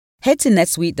Head to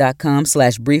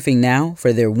netsuite.com/briefing now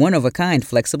for their one-of-a-kind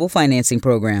flexible financing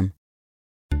program.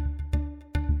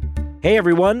 Hey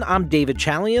everyone, I'm David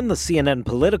Chalian, the CNN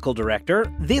political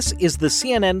director. This is the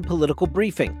CNN Political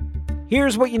Briefing.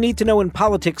 Here's what you need to know in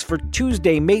politics for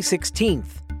Tuesday, May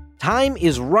 16th. Time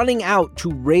is running out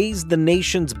to raise the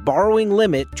nation's borrowing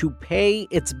limit to pay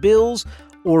its bills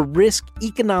or risk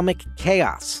economic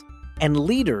chaos. And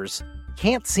leaders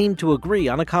can't seem to agree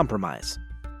on a compromise.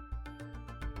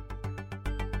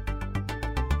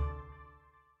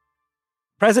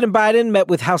 President Biden met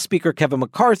with House Speaker Kevin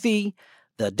McCarthy,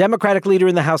 the Democratic leader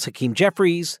in the House, Hakeem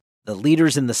Jeffries, the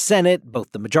leaders in the Senate,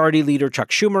 both the Majority Leader Chuck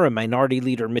Schumer and Minority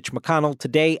Leader Mitch McConnell,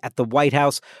 today at the White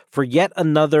House for yet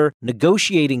another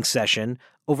negotiating session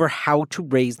over how to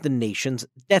raise the nation's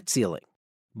debt ceiling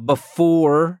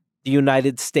before the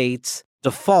United States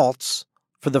defaults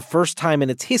for the first time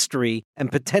in its history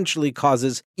and potentially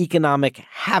causes economic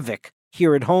havoc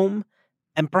here at home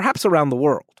and perhaps around the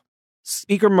world.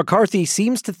 Speaker McCarthy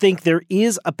seems to think there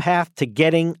is a path to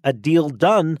getting a deal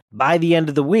done by the end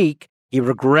of the week. He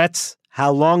regrets how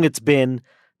long it's been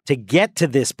to get to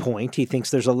this point. He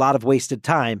thinks there's a lot of wasted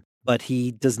time, but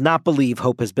he does not believe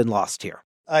hope has been lost here.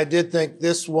 I did think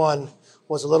this one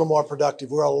was a little more productive.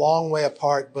 We're a long way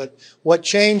apart, but what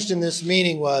changed in this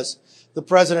meeting was the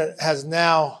president has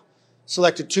now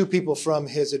selected two people from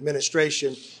his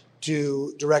administration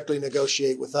to directly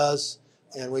negotiate with us.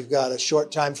 And we've got a short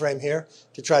time frame here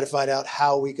to try to find out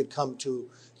how we could come to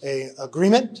an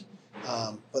agreement.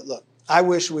 But look, I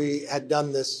wish we had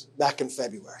done this back in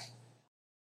February.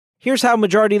 Here's how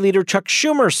Majority Leader Chuck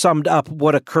Schumer summed up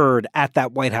what occurred at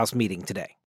that White House meeting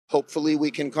today. Hopefully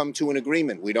we can come to an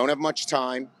agreement. We don't have much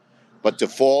time, but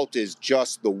default is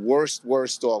just the worst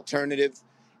alternative.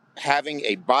 Having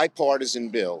a bipartisan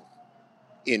bill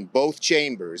in both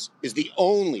chambers is the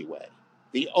only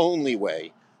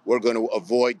way we're going to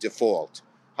avoid default.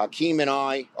 Hakeem and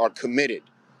I are committed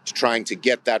to trying to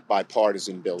get that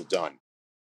bipartisan bill done.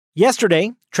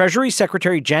 Yesterday, Treasury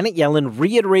Secretary Janet Yellen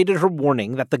reiterated her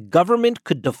warning that the government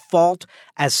could default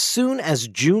as soon as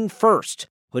June 1st,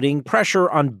 putting pressure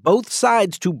on both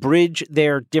sides to bridge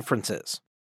their differences.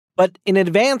 But in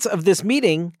advance of this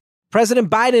meeting, President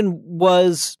Biden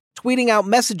was tweeting out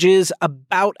messages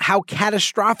about how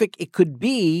catastrophic it could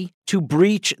be to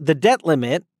breach the debt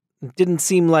limit. It didn't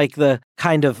seem like the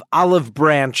kind of olive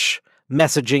branch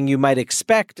messaging you might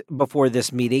expect before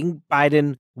this meeting.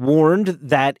 Biden warned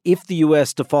that if the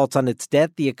U.S. defaults on its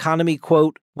debt, the economy,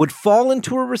 quote, would fall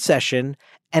into a recession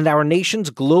and our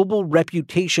nation's global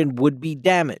reputation would be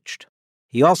damaged.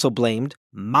 He also blamed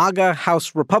MAGA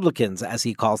House Republicans, as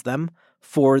he calls them,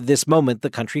 for this moment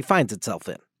the country finds itself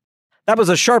in. That was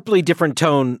a sharply different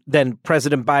tone than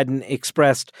President Biden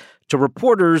expressed to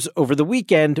reporters over the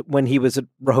weekend when he was at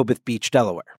Rehoboth Beach,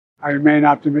 Delaware. I remain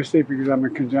optimistic because I'm a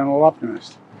congenital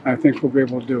optimist. I think we'll be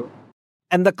able to do it.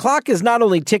 And the clock is not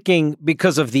only ticking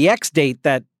because of the X date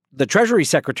that the Treasury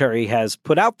Secretary has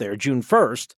put out there, June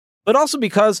 1st, but also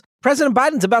because President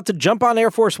Biden's about to jump on Air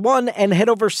Force One and head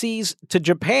overseas to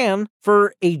Japan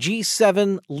for a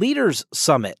G7 Leaders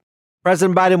Summit.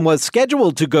 President Biden was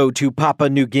scheduled to go to Papua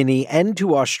New Guinea and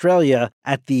to Australia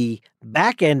at the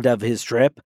back end of his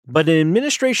trip, but an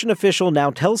administration official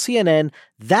now tells CNN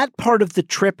that part of the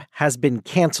trip has been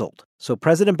canceled. So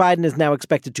President Biden is now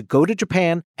expected to go to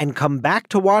Japan and come back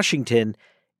to Washington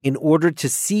in order to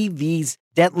see these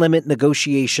debt limit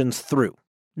negotiations through.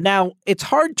 Now, it's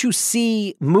hard to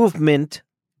see movement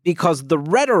because the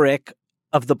rhetoric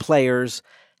of the players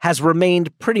has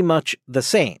remained pretty much the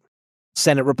same.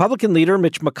 Senate Republican leader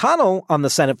Mitch McConnell on the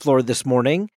Senate floor this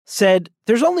morning said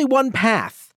there's only one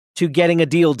path to getting a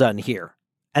deal done here,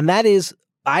 and that is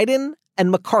Biden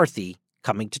and McCarthy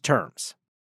coming to terms.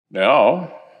 Now,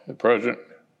 the president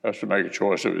has to make a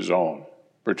choice of his own.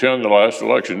 Pretend the last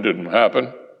election didn't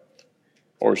happen,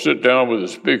 or sit down with the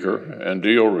speaker and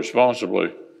deal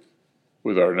responsibly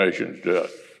with our nation's debt.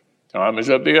 Time is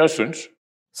of the essence.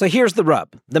 So here's the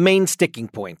rub. The main sticking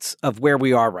points of where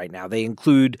we are right now. They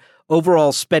include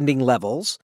overall spending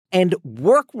levels and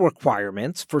work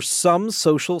requirements for some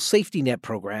social safety net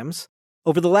programs.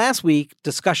 Over the last week,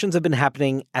 discussions have been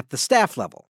happening at the staff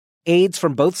level. Aides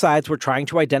from both sides were trying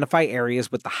to identify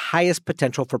areas with the highest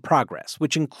potential for progress,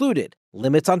 which included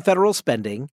limits on federal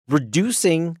spending,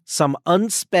 reducing some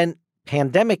unspent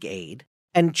pandemic aid,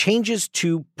 and changes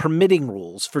to permitting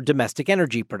rules for domestic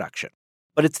energy production.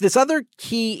 But it's this other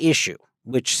key issue,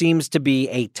 which seems to be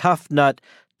a tough nut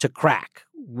to crack: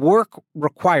 work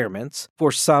requirements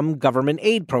for some government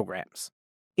aid programs.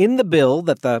 In the bill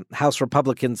that the House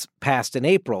Republicans passed in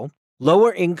April,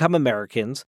 lower-income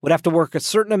Americans would have to work a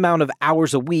certain amount of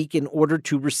hours a week in order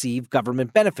to receive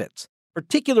government benefits,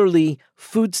 particularly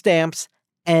food stamps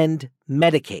and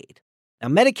Medicaid. Now,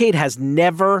 Medicaid has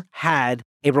never had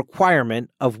a requirement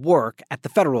of work at the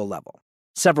federal level.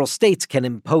 Several states can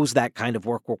impose that kind of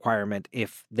work requirement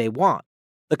if they want.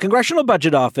 The Congressional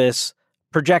Budget Office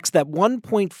projects that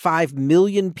 1.5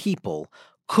 million people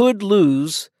could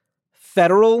lose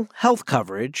federal health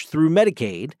coverage through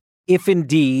Medicaid if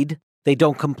indeed they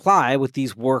don't comply with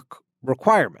these work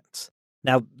requirements.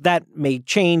 Now, that may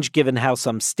change given how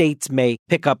some states may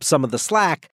pick up some of the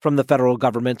slack from the federal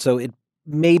government, so it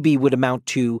maybe would amount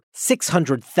to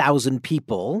 600,000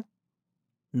 people,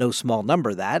 no small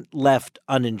number that, left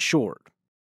uninsured.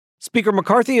 Speaker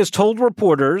McCarthy has told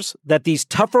reporters that these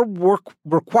tougher work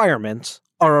requirements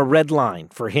are a red line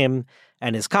for him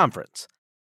and his conference.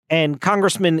 And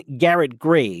Congressman Garrett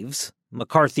Graves,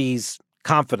 McCarthy's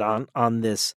confidant on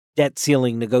this debt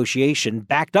ceiling negotiation,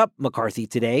 backed up McCarthy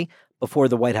today before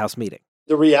the White House meeting.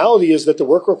 The reality is that the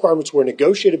work requirements were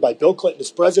negotiated by Bill Clinton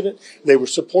as president. They were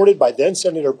supported by then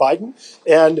Senator Biden,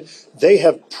 and they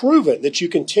have proven that you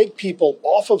can take people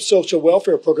off of social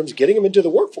welfare programs, getting them into the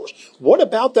workforce. What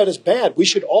about that is bad? We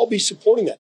should all be supporting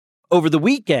that. Over the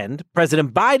weekend,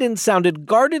 President Biden sounded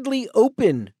guardedly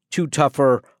open to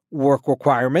tougher work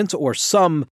requirements, or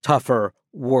some tougher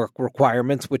work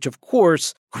requirements, which of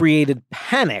course created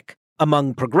panic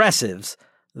among progressives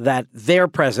that their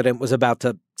president was about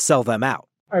to sell them out.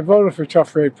 I voted for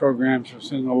tougher aid programs.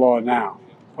 It's in the law now.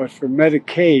 But for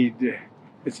Medicaid,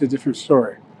 it's a different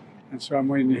story. And so I'm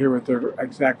waiting to hear what their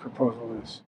exact proposal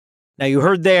is. Now, you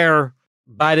heard there,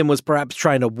 Biden was perhaps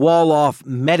trying to wall off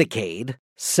Medicaid,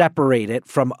 separate it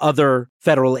from other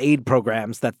federal aid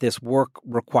programs that this work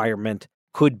requirement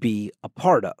could be a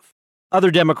part of.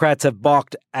 Other Democrats have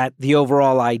balked at the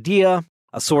overall idea.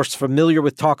 A source familiar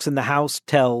with talks in the House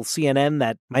tells CNN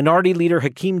that Minority Leader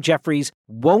Hakeem Jeffries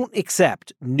won't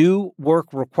accept new work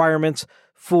requirements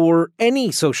for any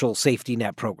social safety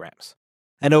net programs.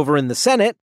 And over in the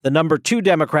Senate, the number 2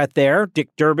 Democrat there, Dick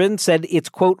Durbin, said it's,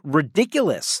 quote,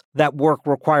 ridiculous that work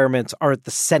requirements are at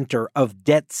the center of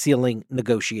debt ceiling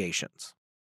negotiations.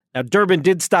 Now, Durbin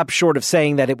did stop short of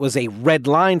saying that it was a red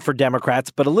line for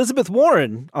Democrats, but Elizabeth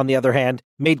Warren, on the other hand,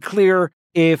 made clear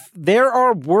if there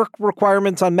are work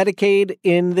requirements on Medicaid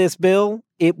in this bill,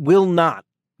 it will not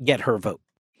get her vote.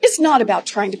 It's not about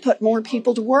trying to put more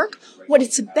people to work. What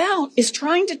it's about is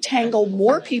trying to tangle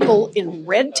more people in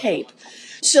red tape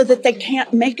so that they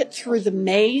can't make it through the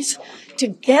maze to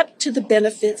get to the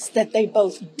benefits that they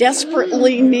both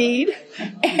desperately need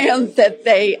and that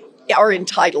they are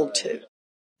entitled to.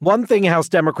 One thing House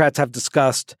Democrats have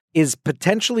discussed is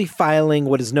potentially filing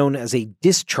what is known as a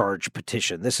discharge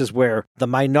petition. This is where the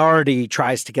minority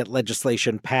tries to get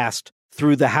legislation passed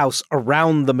through the House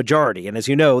around the majority. And as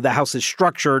you know, the House is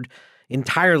structured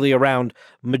entirely around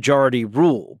majority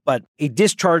rule. But a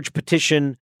discharge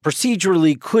petition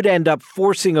procedurally could end up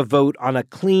forcing a vote on a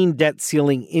clean debt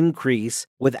ceiling increase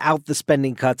without the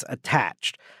spending cuts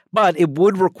attached. But it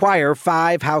would require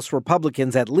 5 House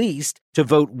Republicans at least to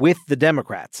vote with the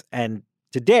Democrats. And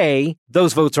today,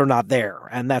 those votes are not there,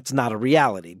 and that's not a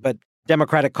reality. But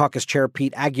Democratic Caucus Chair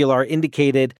Pete Aguilar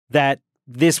indicated that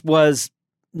this was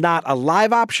not a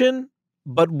live option,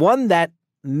 but one that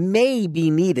may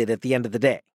be needed at the end of the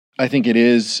day. I think it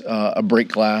is a break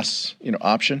glass,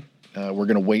 option. We're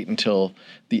going to wait until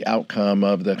the outcome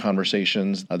of the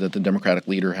conversations that the Democratic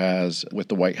leader has with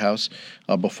the White House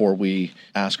before we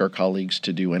ask our colleagues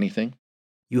to do anything.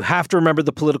 You have to remember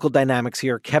the political dynamics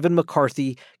here. Kevin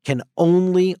McCarthy can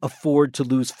only afford to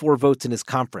lose 4 votes in his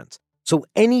conference. So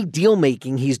any deal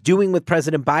making he's doing with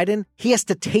President Biden, he has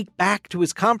to take back to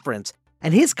his conference.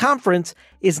 And his conference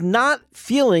is not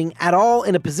feeling at all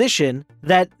in a position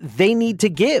that they need to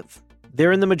give.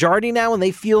 They're in the majority now, and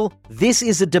they feel this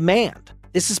is a demand.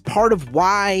 This is part of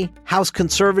why House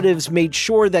conservatives made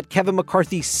sure that Kevin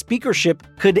McCarthy's speakership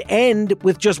could end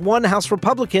with just one House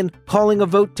Republican calling a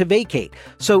vote to vacate.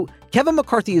 So Kevin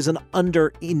McCarthy is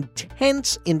under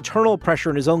intense internal pressure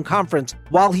in his own conference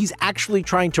while he's actually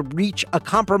trying to reach a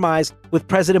compromise with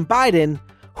President Biden,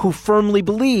 who firmly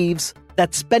believes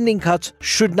that spending cuts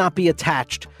should not be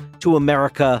attached to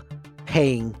America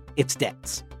paying its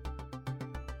debts.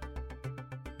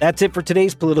 That's it for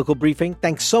today's Political Briefing.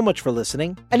 Thanks so much for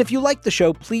listening. And if you like the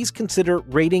show, please consider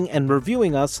rating and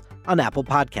reviewing us on Apple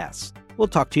Podcasts. We'll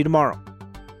talk to you tomorrow.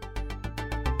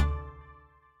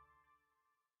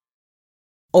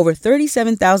 Over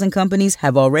 37,000 companies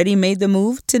have already made the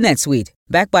move to NetSuite.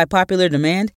 Backed by popular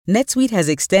demand, NetSuite has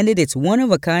extended its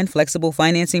one-of-a-kind flexible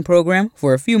financing program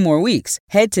for a few more weeks.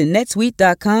 Head to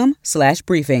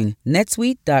netsuite.com/briefing.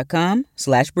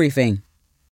 netsuite.com/briefing.